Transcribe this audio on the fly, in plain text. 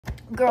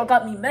Girl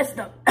got me messed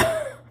up.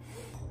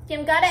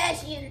 Kim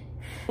Kardashian.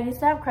 I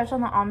used to have a crush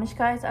on the Amish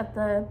guys at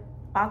the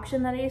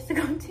auction that I used to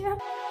go to.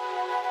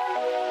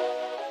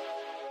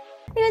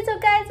 Hey, what's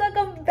up guys,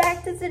 welcome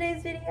back to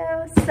today's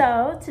video.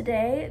 So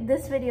today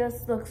this video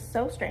looks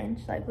so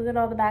strange. Like, look at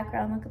all the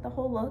background, look at the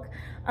whole look.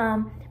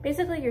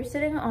 Basically you're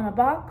sitting on a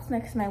box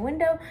next to my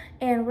window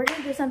and we're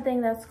gonna do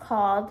something that's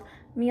called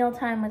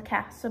mealtime with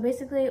Cass. So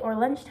basically, or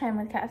lunchtime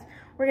with Cass.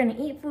 We're gonna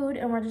eat food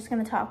and we're just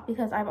gonna talk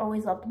because I've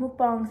always loved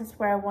mukbangs. That's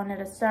where I wanted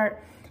to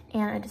start,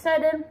 and I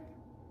decided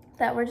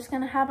that we're just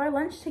gonna have our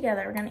lunch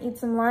together. We're gonna eat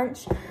some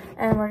lunch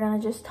and we're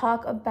gonna just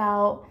talk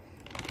about,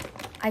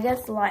 I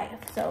guess,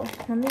 life. So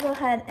let me go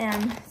ahead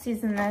and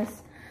season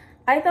this.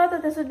 I thought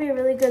that this would be a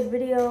really good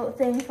video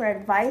thing for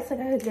advice.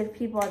 Like, I could give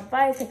people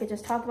advice, I could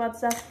just talk about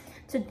stuff.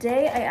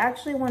 Today I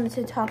actually wanted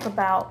to talk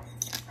about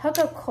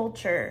hookup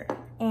culture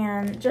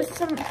and just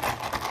some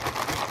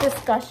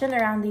discussion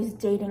around these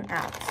dating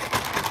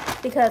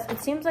apps, because it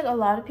seems like a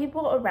lot of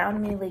people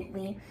around me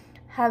lately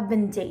have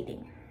been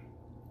dating.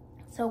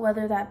 So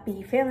whether that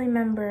be family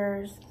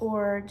members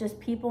or just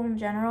people in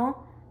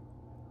general,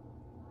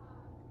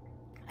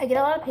 I get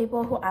a lot of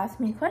people who ask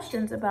me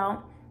questions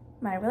about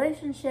my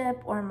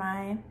relationship or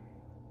my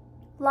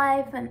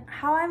life and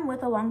how I'm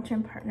with a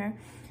long-term partner.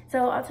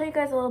 So I'll tell you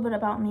guys a little bit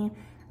about me.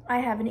 I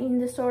have an eating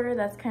disorder.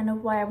 That's kind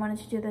of why I wanted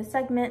to do this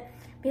segment,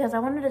 because I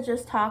wanted to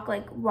just talk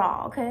like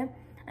raw, okay?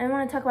 I don't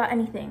want to talk about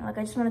anything. Like,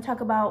 I just want to talk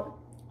about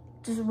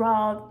just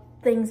raw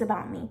things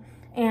about me.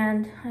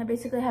 And I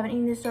basically have an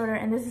eating disorder,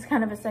 and this is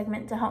kind of a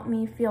segment to help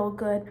me feel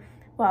good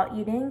while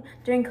eating.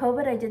 During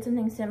COVID, I did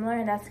something similar,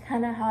 and that's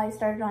kind of how I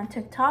started on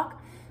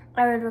TikTok.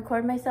 I would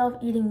record myself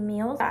eating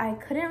meals. I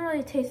couldn't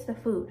really taste the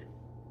food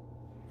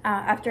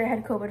after I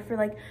had COVID for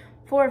like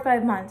 4 or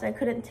 5 months. I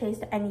couldn't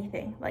taste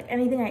anything. Like,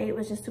 anything I ate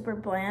was just super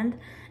bland.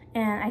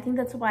 And I think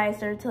that's why I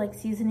started to like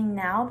seasoning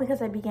now,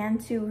 because I began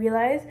to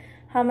realize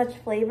how much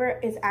flavor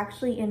is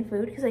actually in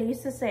food. Because I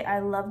used to say I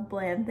love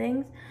bland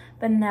things,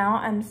 but now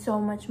I'm so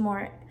much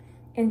more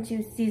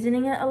into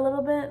seasoning it a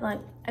little bit.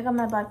 Like, I got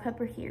my black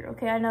pepper here,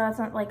 okay? I know that's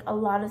not like a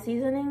lot of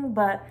seasoning,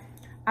 but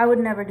I would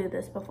never do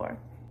this before.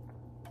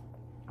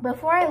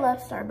 Before I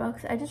left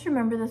Starbucks, I just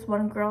remember this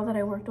one girl that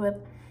I worked with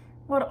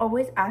would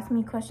always ask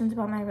me questions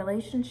about my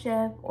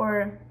relationship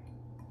or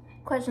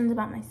questions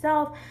about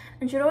myself.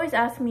 And she'd always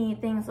ask me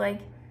things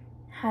like,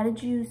 how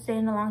did you stay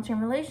in a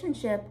long-term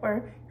relationship?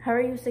 Or how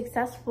are you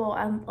successful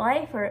in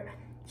life? Or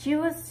she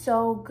was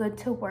so good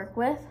to work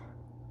with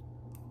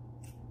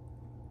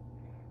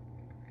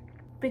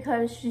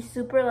because she's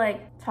super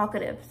like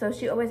talkative. So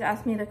she always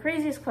asked me the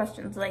craziest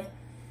questions. Like,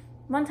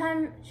 one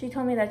time she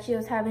told me that she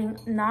was having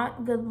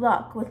not good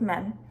luck with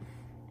men,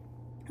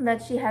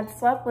 that she had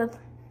slept with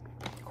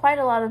quite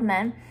a lot of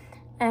men,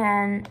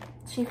 and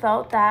she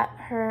felt that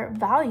her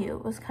value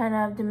was kind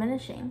of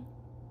diminishing.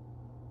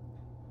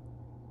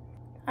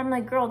 I'm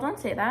like, girl, don't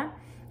say that.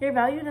 Your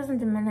value doesn't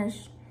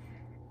diminish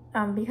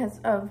because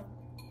of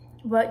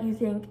what you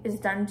think is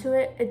done to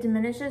it. It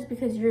diminishes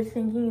because you're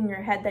thinking in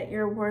your head that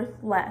you're worth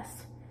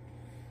less.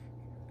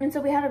 And so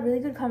we had a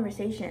really good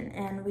conversation,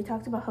 and we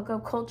talked about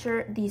hookup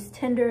culture, these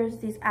Tinders,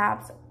 these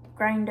apps,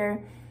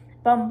 Grindr,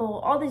 Bumble,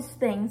 all these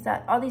things,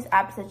 all these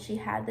apps that she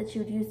had that she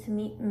would use to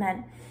meet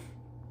men.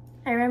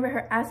 I remember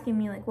her asking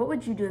me, like, what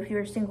would you do if you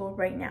were single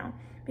right now?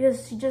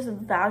 Because she just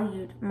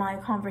valued my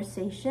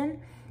conversation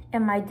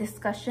and my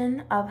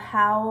discussion of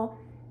how,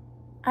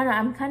 I don't know,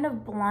 I'm kind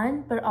of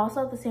blunt, but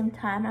also at the same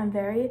time, I'm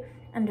very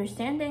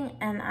understanding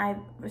and I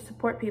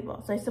support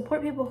people. So I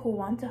support people who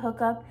want to hook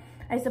up.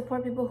 I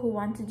support people who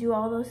want to do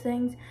all those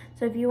things.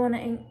 So if you want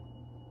to,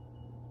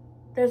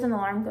 there's an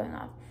alarm going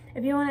off.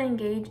 If you want to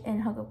engage in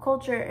hookup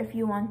culture, if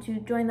you want to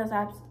join those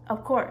apps,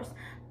 of course,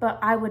 but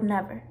I would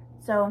never.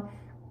 So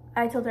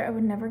I told her I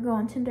would never go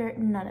on Tinder,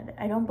 none of it.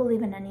 I don't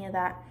believe in any of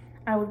that.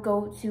 I would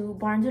go to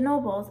Barnes and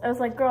Nobles. I was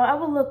like, girl, I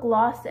would look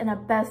lost in a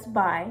Best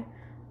Buy,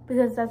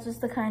 because that's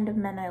just the kind of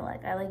men I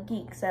like. I like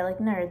geeks, I like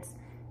nerds.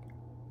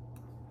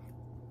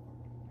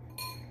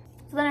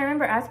 So then I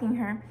remember asking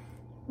her,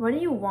 what do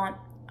you want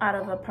out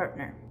of a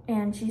partner?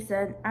 And she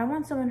said, I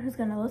want someone who's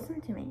gonna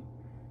listen to me.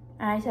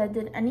 And I said,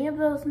 did any of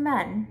those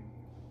men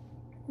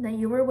that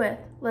you were with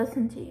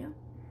listen to you?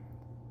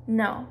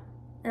 No.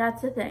 And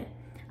that's the thing.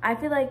 I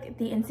feel like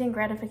the instant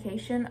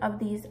gratification of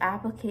these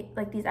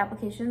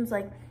applications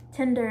like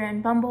Tinder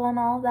and Bumble and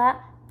all of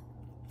that,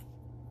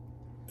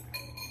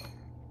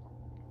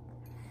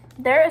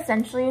 they're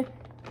essentially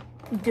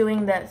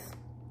doing this.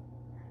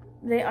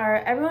 They are,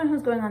 everyone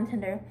who's going on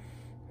Tinder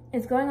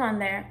is going on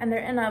there, and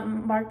they're in a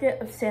market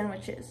of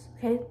sandwiches,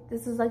 okay?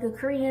 This is like a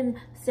Korean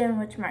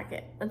sandwich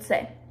market, let's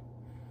say.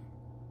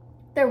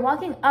 They're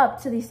walking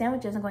up to these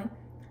sandwiches and going,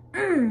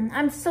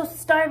 I'm so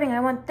starving, I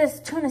want this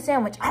tuna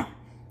sandwich.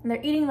 And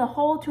they're eating the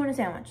whole tuna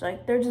sandwich.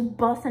 Like, they're just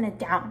busting it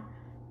down.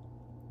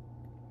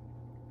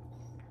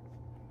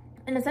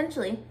 And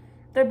essentially,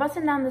 they're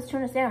busting down this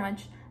tuna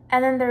sandwich,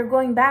 and then they're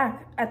going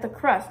back at the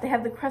crust. They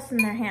have the crust in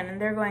their hand,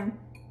 and they're going,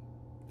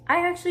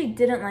 I actually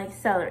didn't like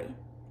celery.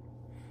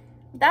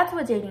 That's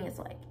what dating is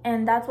like,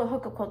 and that's what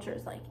hookup culture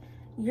is like.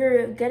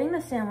 you're getting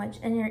the sandwich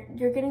and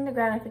you're getting the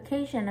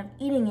gratification of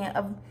eating it,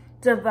 of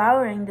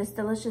devouring this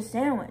delicious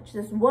sandwich,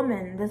 this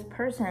woman, this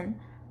person.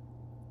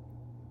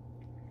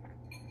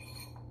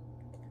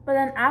 But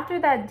then after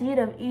that deed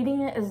of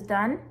eating it is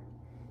done,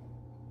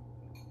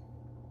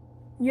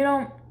 you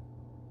don't,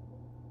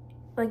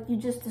 like, you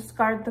just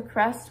discard the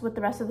crust with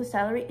the rest of the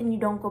celery and you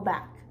don't go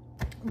back.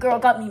 Girl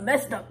got me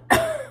messed up.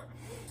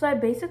 So I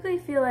basically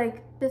feel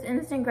like this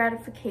instant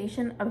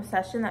gratification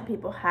obsession that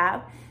people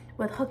have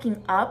with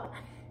hooking up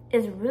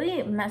is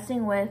really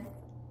messing with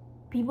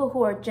people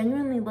who are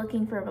genuinely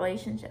looking for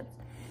relationships.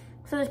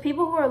 So there's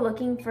people who are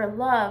looking for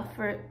love,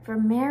 for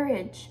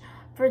marriage,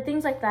 for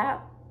things like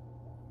that.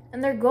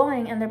 And they're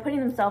going and they're putting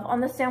themselves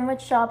on the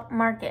sandwich shop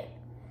market.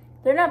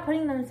 They're not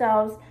putting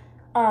themselves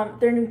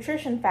their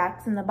nutrition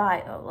facts in the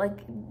bio. Like,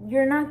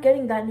 you're not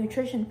getting that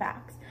nutrition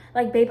facts.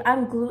 Like, babe,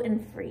 I'm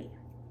gluten-free.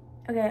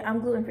 Okay, I'm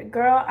gluten-free.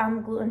 Girl,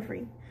 I'm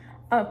gluten-free.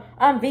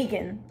 I'm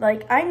vegan.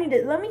 Like, I need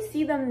it. Let me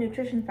see them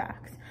nutrition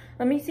facts.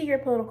 Let me see your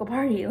political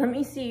party. Let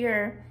me see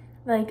your,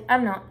 like, I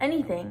don't know,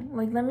 anything.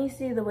 Like, let me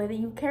see the way that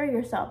you carry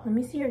yourself. Let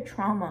me see your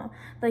trauma.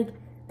 Like,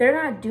 they're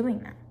not doing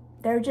that.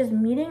 They're just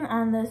meeting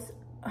on this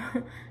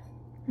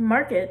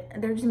market.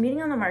 They're just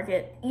meeting on the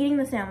market, eating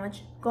the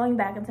sandwich, going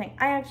back and saying,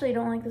 I actually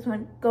don't like this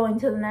one, going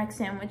to the next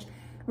sandwich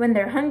when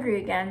they're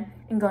hungry again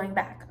and going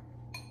back.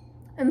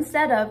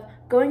 Instead of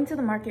going to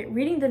the market,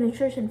 reading the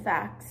nutrition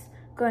facts,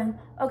 going,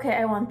 okay,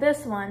 I want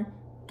this one,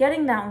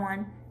 getting that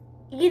one,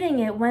 eating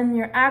it when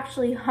you're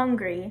actually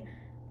hungry,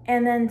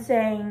 and then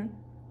saying,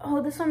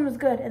 oh, this one was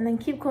good, and then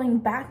keep going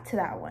back to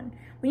that one.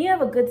 When you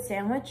have a good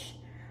sandwich,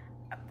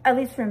 at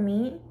least for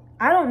me,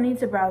 I don't need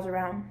to browse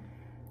around.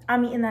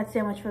 I'm eating that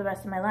sandwich for the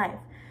rest of my life.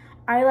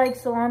 I like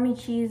salami,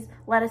 cheese,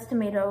 lettuce,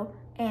 tomato,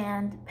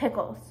 and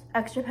pickles,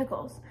 extra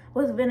pickles,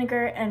 with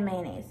vinegar and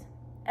mayonnaise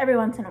every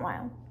once in a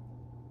while.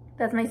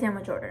 That's my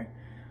sandwich order.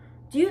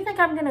 Do you think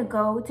I'm gonna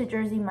go to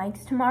Jersey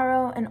Mike's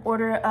tomorrow and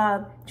order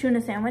a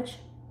tuna sandwich?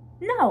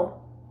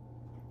 No.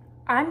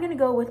 I'm gonna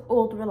go with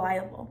Old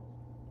Reliable.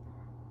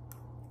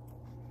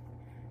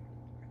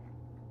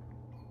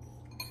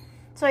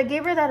 So I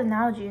gave her that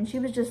analogy and she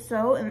was just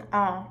so in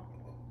awe.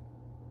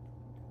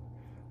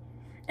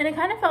 And it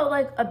kind of felt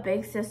like a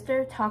big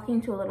sister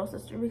talking to a little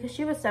sister, because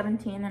she was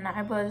 17 and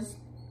I was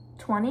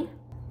 20.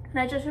 And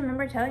I just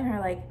remember telling her,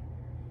 like,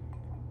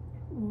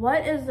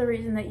 what is the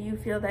reason that you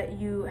feel that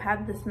you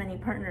have this many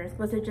partners?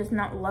 Was it just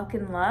not luck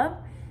and love?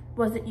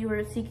 Was it you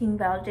were seeking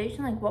validation?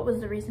 Like, what was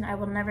the reason? I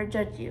will never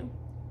judge you.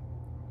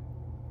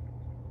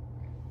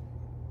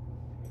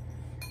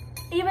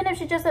 Even if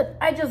she just said,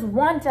 I just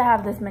want to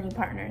have this many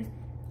partners,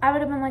 I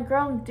would have been like,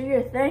 girl, do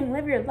your thing,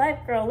 live your life,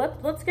 girl.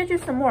 Let's get you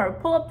some more.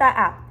 Pull up that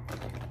app.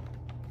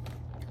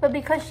 But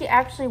because she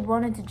actually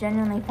wanted to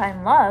genuinely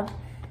find love,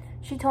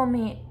 she told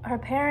me her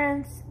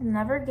parents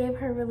never gave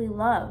her really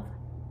love.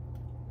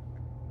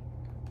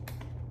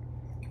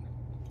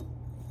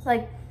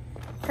 Like,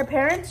 her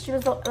parents, she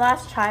was the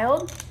last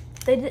child,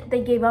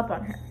 they gave up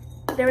on her.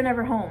 They were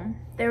never home.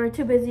 They were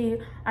too busy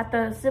at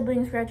the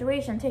siblings'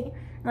 graduation taking,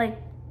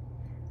 like,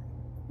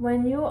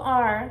 when you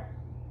are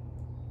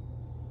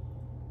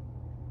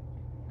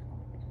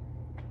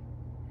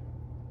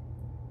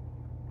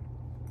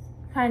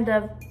kind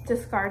of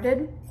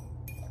discarded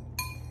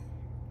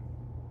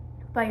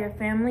by your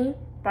family,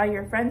 by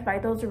your friends, by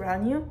those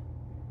around you,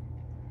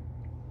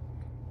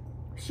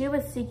 she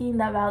was seeking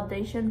that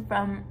validation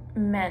from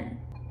men.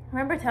 I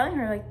remember telling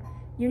her, like,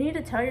 you need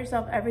to tell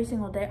yourself every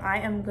single day, I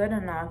am good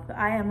enough,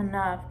 I am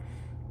enough,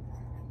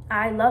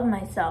 I love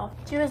myself.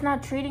 She was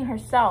not treating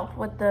herself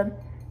with the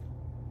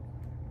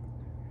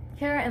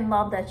care and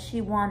love that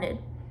she wanted.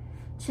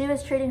 She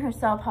was treating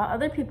herself how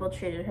other people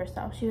treated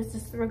herself. She was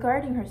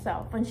disregarding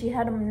herself. When she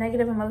had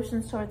negative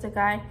emotions towards a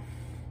guy,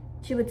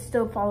 she would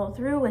still follow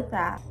through with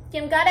that.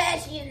 Kim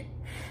Kardashian.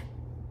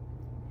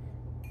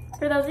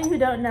 For those of you who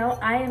don't know,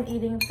 I am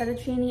eating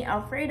fettuccine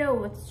alfredo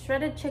with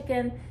shredded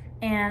chicken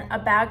and a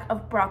bag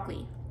of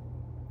broccoli.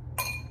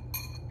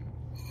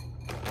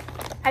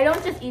 I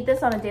don't just eat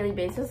this on a daily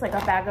basis, like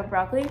a bag of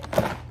broccoli,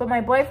 but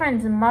my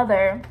boyfriend's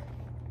mother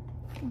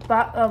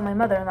bought, my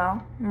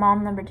mother-in-law,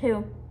 mom number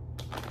 2,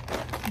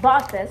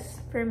 bought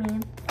this for me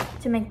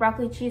to make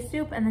broccoli cheese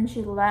soup, and then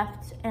she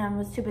left and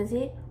was too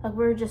busy. Like,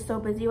 we were just so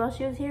busy while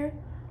she was here.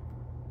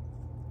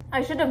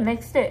 I should have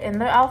mixed it in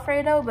the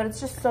Alfredo, but it's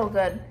just so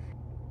good.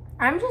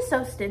 I'm just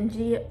so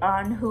stingy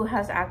on who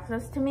has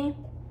access to me.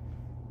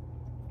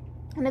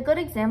 And a good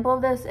example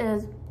of this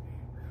is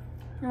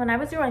when I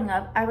was growing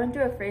up, I went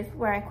through a phase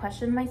where I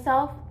questioned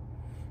myself,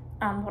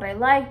 what I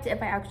liked,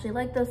 if I actually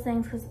liked those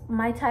things, because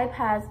my type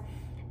has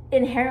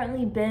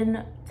inherently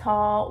been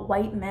tall,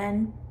 white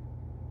men,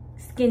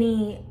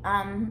 skinny,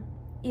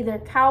 either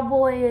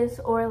cowboys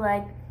or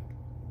like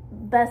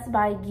Best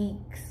Buy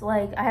geeks.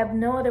 Like, I have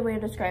no other way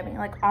of describing it.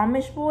 Like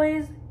Amish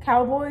boys,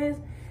 cowboys,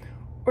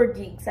 or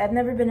geeks. I've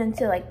never been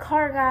into like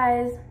car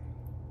guys,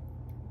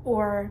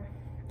 or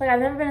like I've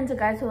never been into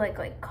guys who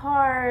like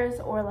cars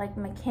or like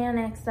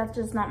mechanics. That's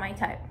just not my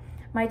type.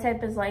 My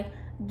type is like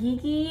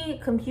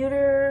geeky,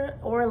 computer,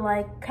 or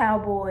like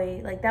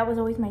cowboy. Like that was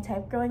always my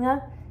type growing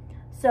up.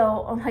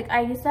 So like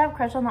I used to have a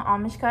crush on the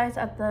Amish guys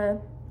at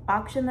the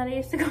auction that I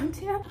used to go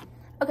to.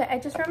 Okay, I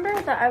just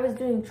remember that I was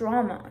doing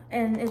drama,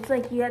 and it's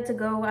like you had to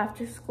go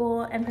after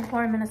school and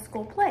perform in a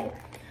school play.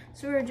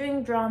 So we were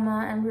doing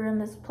drama and we were in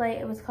this play.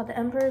 It was called The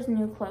Emperor's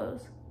New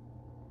Clothes.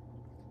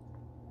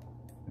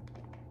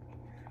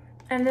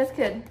 And this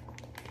kid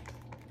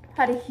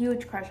had a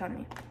huge crush on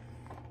me.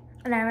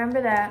 And I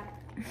remember that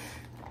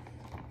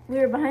we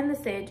were behind the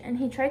stage and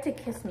he tried to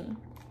kiss me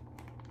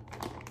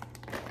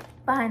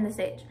behind the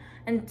stage.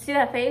 And see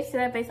that face? See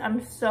that face?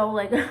 I'm so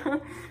like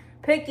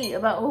picky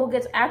about who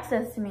gets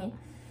access to me.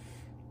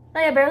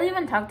 Like I barely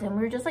even talked to him.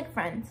 We were just like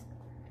friends.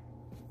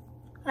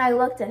 And I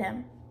looked at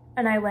him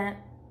and I went,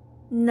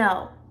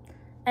 no.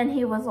 And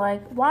he was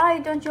like, why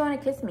don't you want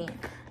to kiss me?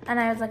 And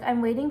I was like,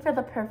 I'm waiting for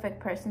the perfect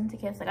person to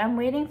kiss. Like I'm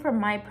waiting for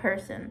my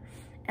person.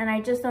 And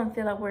I just don't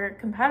feel that we're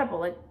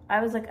compatible. Like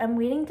I was like, I'm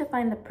waiting to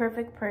find the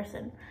perfect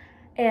person.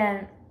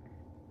 And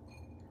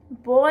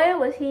boy,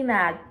 was he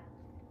mad.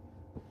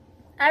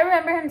 I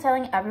remember him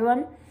telling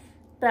everyone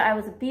that I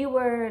was a B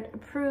word, a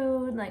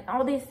prude, like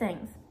all these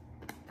things.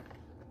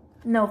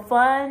 No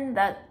fun.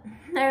 That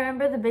I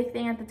remember the big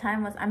thing at the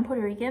time was I'm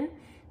Puerto Rican.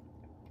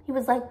 He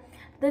was like,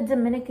 the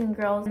Dominican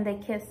girls and they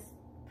kiss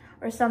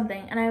or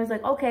something. And I was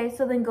like, okay,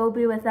 so then go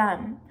be with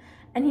them.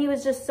 And he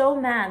was just so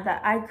mad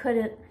that I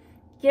couldn't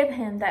give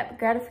him that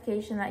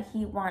gratification that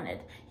he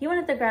wanted. He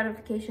wanted the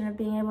gratification of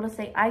being able to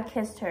say, I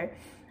kissed her.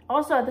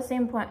 Also at the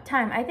same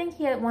time, I think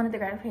he had wanted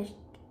the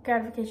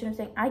gratification of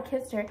saying, I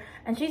kissed her.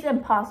 And she's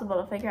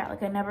impossible to figure out.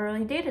 Like I never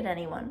really dated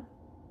anyone.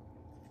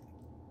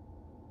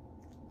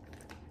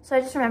 So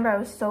I just remember I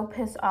was so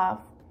pissed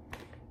off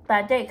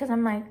that day because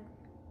I'm like,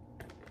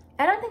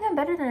 I don't think I'm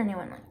better than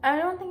anyone. Like, I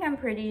don't think I'm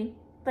pretty,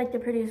 like the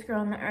prettiest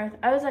girl on the earth.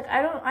 I was like,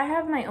 I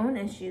have my own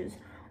issues.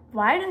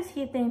 Why does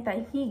he think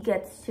that he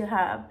gets to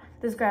have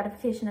this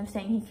gratification of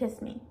saying he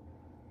kissed me?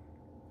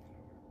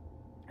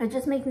 It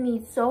just makes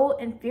me so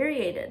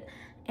infuriated.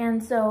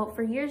 And so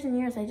for years and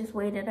years, I just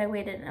waited.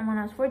 And when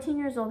I was 14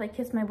 years old, I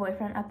kissed my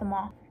boyfriend at the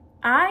mall.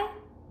 I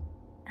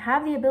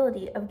have the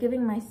ability of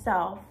giving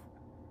myself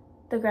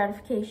the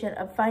gratification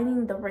of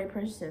finding the right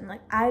person.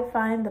 Like I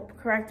find the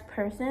correct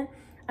person.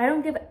 I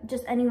don't give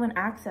just anyone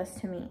access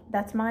to me.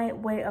 That's my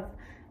way of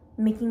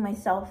making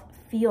myself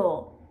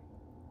feel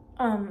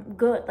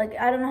good. Like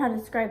I don't know how to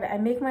describe it. I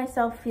make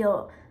myself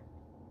feel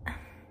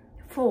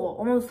full,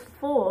 almost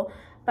full,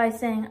 by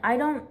saying I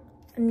don't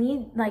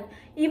need, like,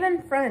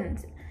 even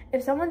friends.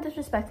 If someone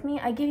disrespects me,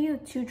 I give you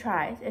 2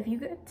 tries. If you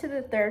get to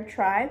the 3rd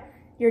try,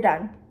 you're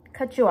done.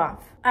 Cut you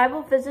off. I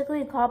will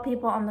physically call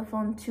people on the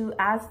phone to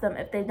ask them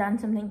if they've done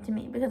something to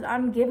me, because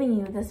I'm giving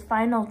you this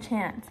final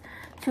chance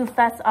to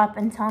fess up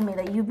and tell me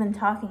that you've been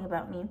talking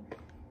about me.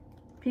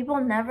 People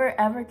never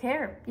ever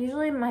care.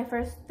 Usually my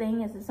first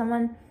thing is if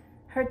someone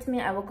hurts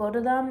me, I will go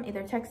to them,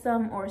 either text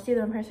them or see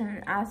them in person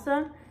and ask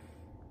them.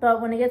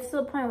 But when it gets to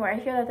the point where I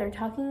hear that they're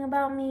talking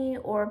about me,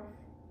 or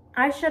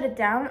I shut it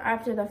down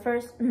after the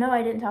first, no,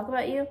 I didn't talk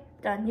about you,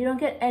 done. You don't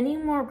get any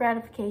more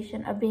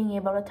gratification of being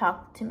able to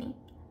talk to me.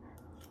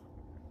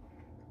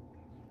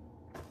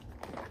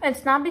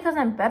 It's not because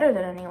I'm better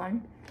than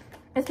anyone.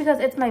 It's because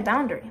it's my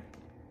boundary.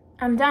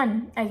 I'm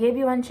done. I gave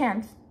you 1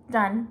 chance.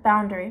 Done.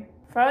 Boundary.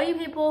 For all you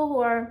people who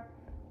are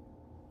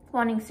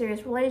wanting a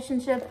serious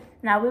relationship,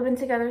 now we've been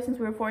together since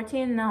we were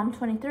 14, now I'm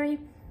 23.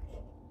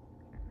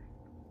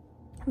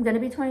 I'm gonna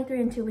be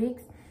 23 in 2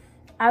 weeks.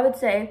 I would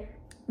say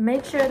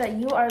make sure that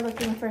you are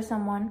looking for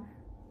someone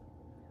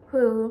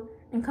who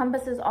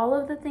encompasses all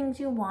of the things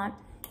you want,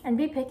 and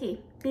be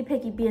picky. Be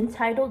picky. Be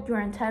entitled. You're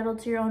entitled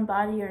to your own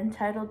body. You're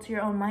entitled to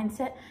your own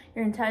mindset.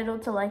 You're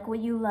entitled to like what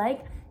you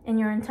like, and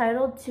you're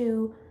entitled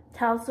to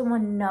tell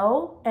someone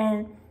no,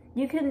 and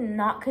you can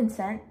not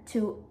consent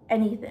to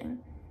anything.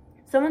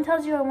 Someone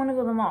tells you, I want to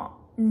go to the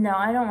mall. No,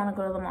 I don't want to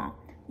go to the mall.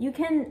 You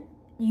can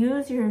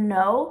use your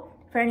no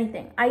for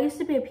anything. I used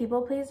to be a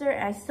people pleaser.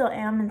 I still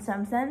am in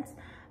some sense,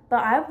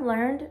 but I've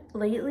learned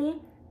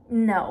lately,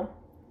 no.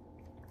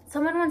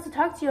 Someone wants to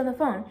talk to you on the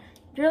phone.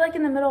 You're like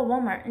in the middle of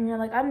Walmart and you're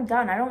like, I'm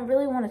done. I don't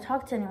really want to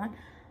talk to anyone.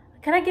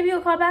 Can I give you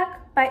a call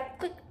back? Bye.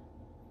 Click.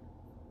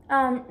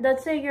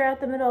 Let's say you're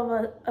at the middle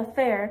of a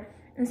fair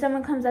and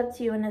someone comes up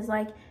to you and is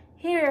like,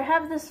 here,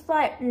 have this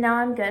flight. No,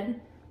 I'm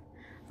good.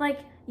 Like,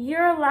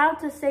 you're allowed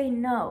to say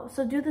no.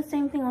 So do the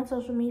same thing on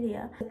social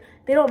media.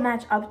 They don't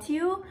match up to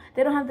you.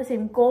 They don't have the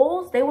same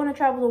goals. They want to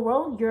travel the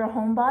world. You're a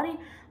homebody.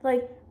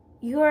 Like,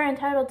 you are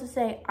entitled to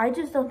say, I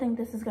just don't think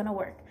this is going to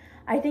work.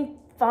 I think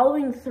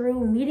following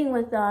through, meeting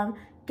with them,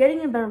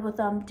 getting in bed with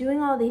them,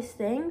 doing all these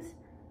things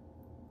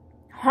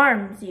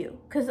harms you.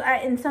 Because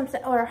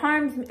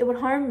it would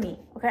harm me.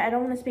 Okay, I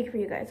don't want to speak for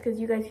you guys because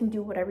you guys can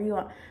do whatever you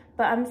want.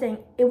 But I'm saying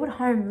it would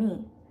harm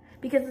me.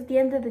 Because at the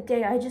end of the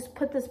day, I just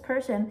put this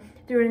person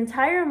through an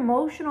entire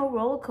emotional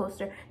roller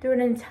coaster, through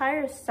an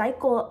entire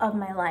cycle of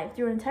my life,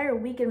 through an entire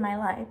week in my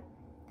life,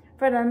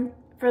 for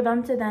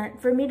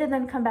me to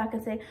then come back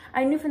and say,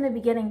 I knew from the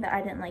beginning that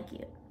I didn't like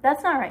you.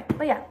 That's not right.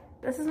 But yeah,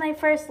 This is my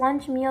first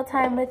lunch meal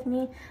time with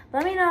me.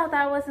 Let me know if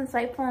that was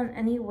insightful in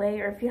any way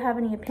or if you have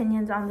any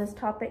opinions on this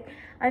topic.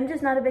 I'm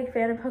just not a big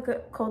fan of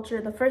hookup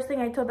culture. The first thing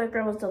I told that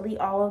girl was delete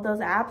all of those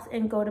apps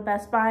and go to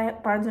Best Buy,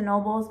 Barnes and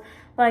Nobles.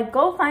 Like,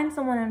 go find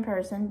someone in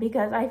person,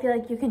 because I feel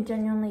like you can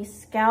genuinely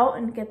scout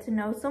and get to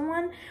know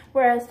someone,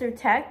 whereas through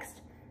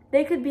text,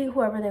 they could be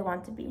whoever they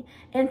want to be.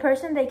 In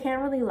person, they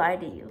can't really lie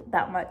to you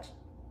that much.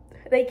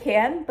 They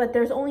can, but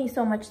there's only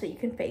so much that you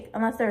can fake,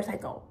 unless they're a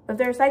psycho. If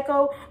they're a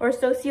psycho or a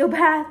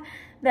sociopath,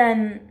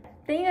 then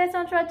thank you guys so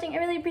much for watching. I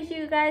really appreciate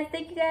you guys.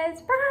 Thank you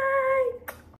guys. Bye!